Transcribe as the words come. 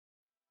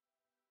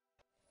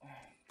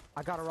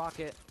I got a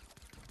rocket.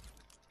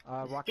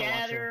 Rocket Gather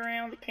launcher.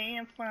 around the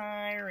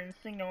campfire and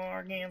sing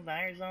our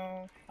campfire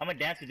song. I'm gonna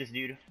dance with this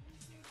dude.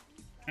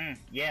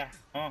 Yeah,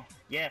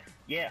 yeah,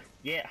 yeah,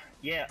 yeah,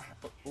 yeah.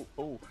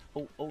 Oh, yeah.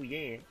 Oh,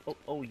 yeah.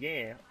 Oh,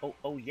 yeah.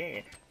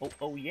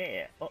 Oh,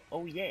 yeah.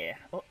 Oh, yeah.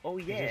 Oh,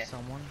 Is there yeah.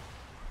 someone?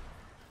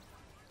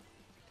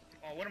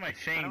 Oh, what am I I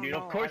saying, don't dude?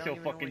 Of know. I course don't he'll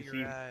even know where fucking see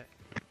you're me. at.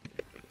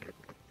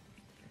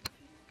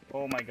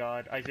 Oh my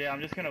god. Isaiah,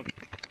 I'm just gonna...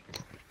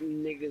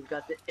 Niggas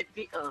got the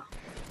iffy, Oh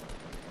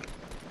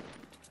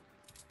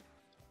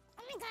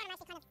my god, I'm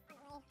actually kind of on the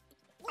way.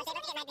 I think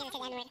it might be the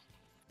N-word.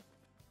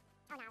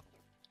 Oh no.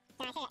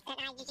 No, I said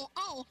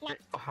N-I-G-G-A, not...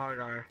 hard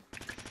R.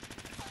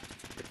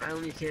 I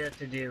only say that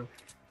to do.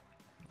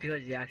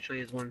 Because he actually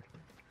is one.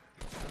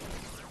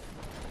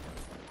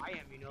 I am,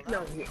 you know that?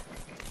 No, he...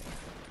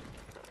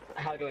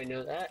 How do I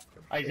know that?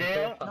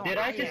 Isaiah, No, did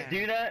I I just am.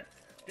 do that?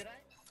 Did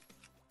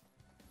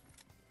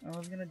I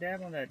was gonna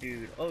dab on that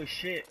dude. Oh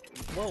shit.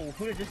 Whoa,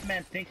 who does this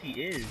man think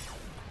he is?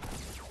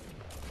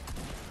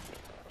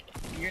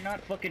 You're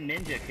not fucking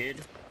ninja,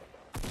 kid.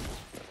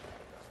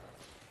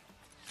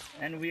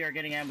 And we are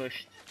getting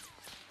ambushed.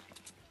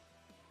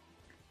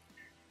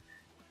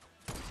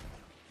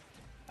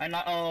 I'm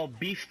not- oh,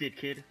 beasted,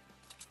 kid.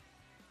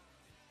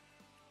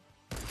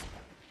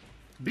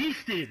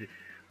 Beasted!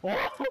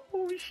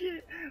 Oh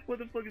shit! What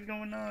the fuck is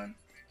going on?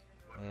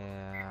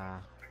 Yeah.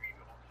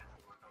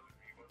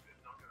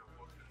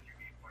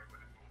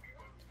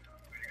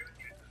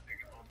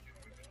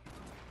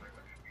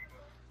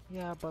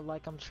 Yeah, but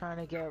like I'm trying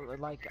to get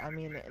like I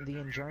mean the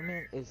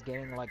enjoyment is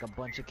getting like a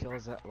bunch of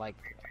kills at like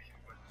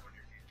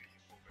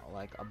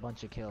a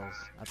bunch of kills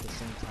at the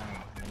same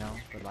time, you know?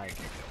 But like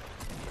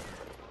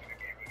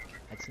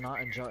it's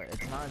not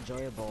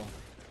enjoyable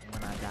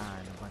when I die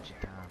a bunch of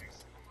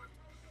times.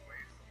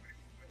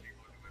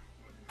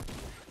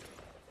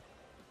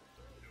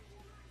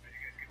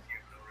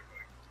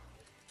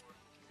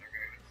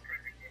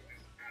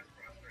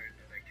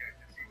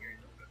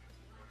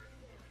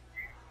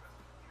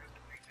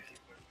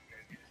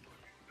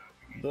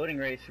 Voting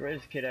race, where's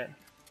this kid at?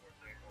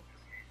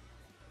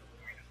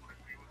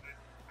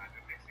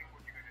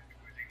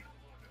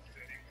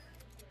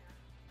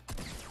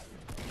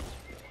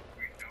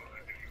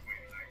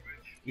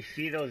 You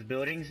see those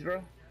buildings,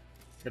 bro?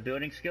 The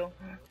building skill?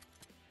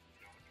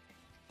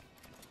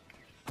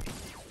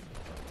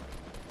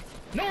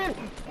 No!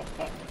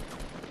 What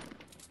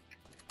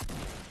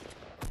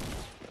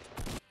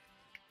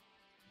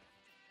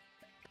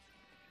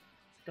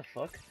the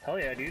fuck? Hell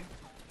yeah, dude.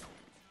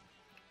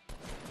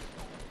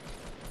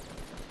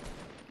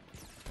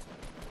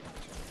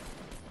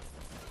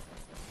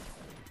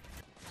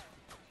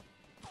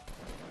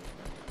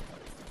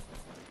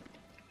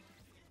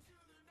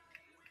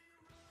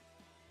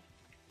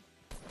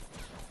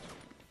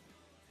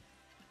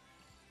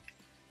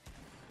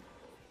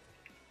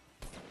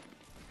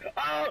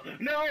 Oh,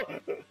 no!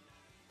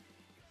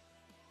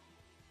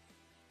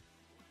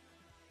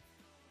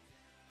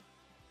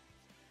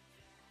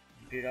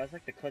 Dude, I was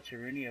like the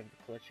clutcheroonie of the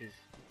clutches.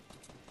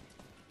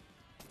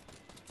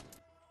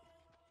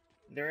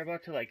 They're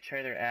about to like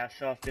try their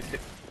ass off just to...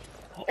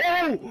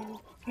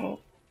 Oh! Oh!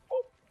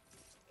 Oh!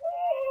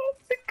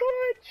 The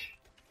clutch!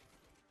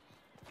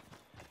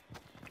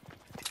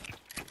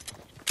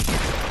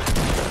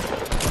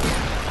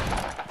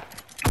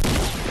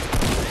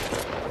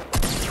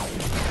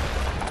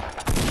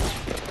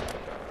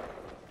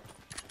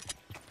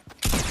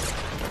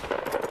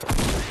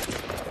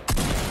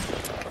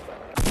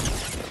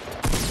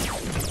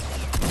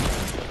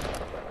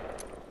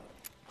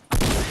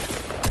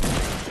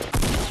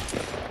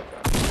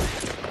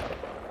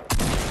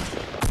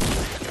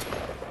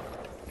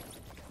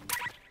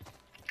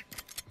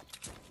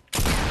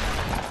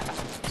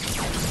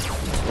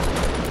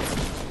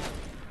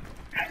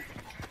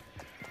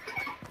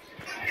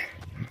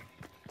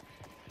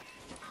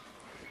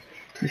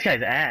 This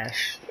guy's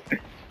ass.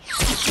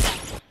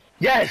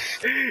 Yes!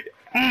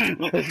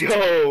 Let's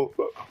go!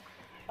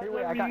 Hey,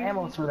 wait, I got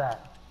ammo for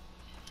that.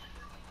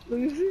 Let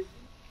me see.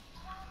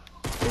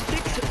 It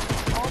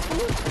takes all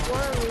bullets.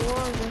 Where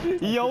are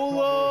we?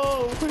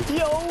 YOLO!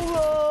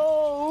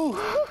 YOLO!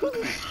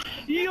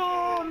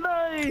 Yo,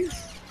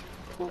 nice!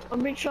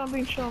 I'm being shot,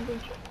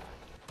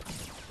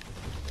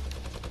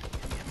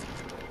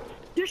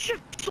 This shit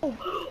so...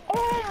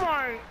 Oh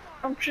my...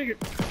 I'm triggered.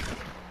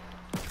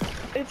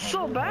 It's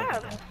so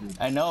bad.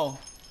 I know.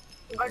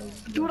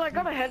 Dude, I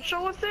got a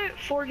headshot with it.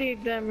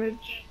 48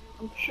 damage.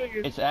 I'm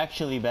triggered. It's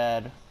actually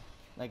bad.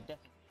 Like,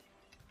 definitely.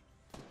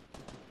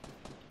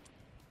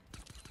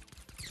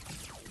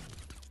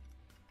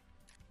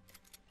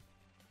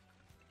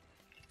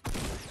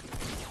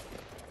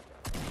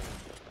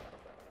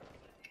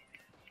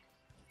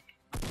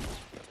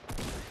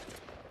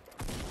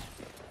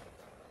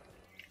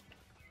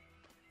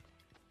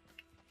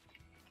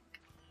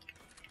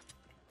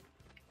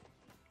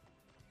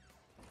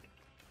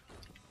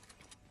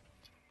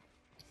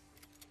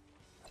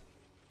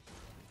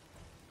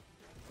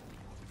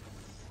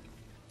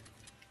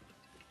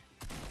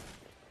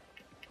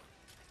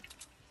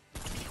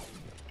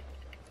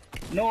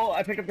 No,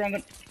 I picked up the wrong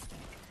gun.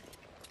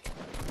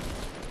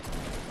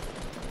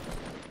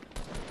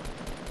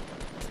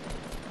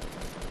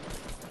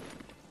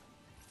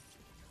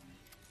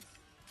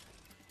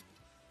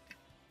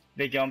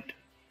 They jumped.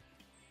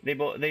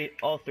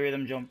 All three of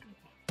them jumped.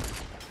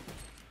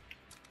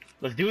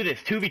 Let's do this.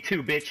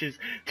 2v2, bitches.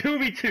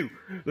 2v2.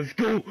 Let's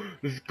go.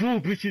 Let's go,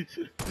 bitches.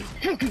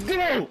 Fucking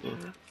go.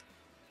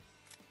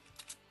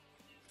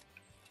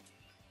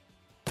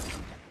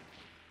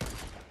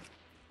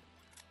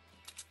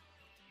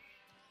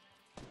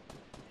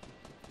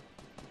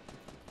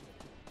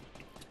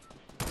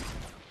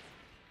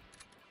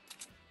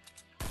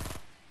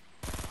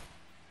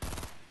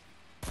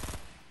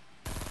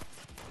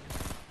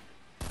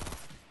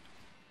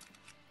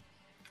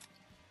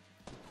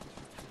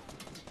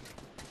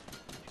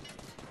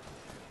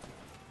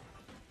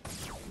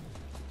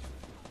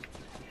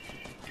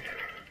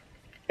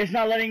 It's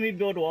not letting me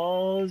build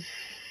walls.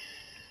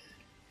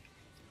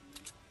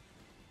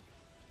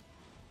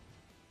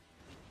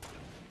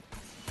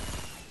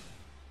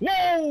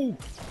 Whoa!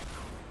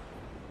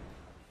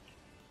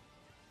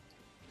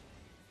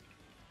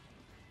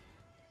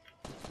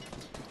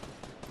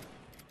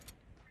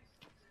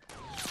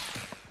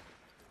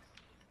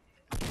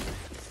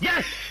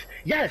 Yes!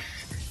 Yes!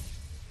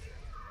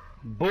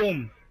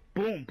 Boom!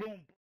 Boom!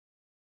 Boom!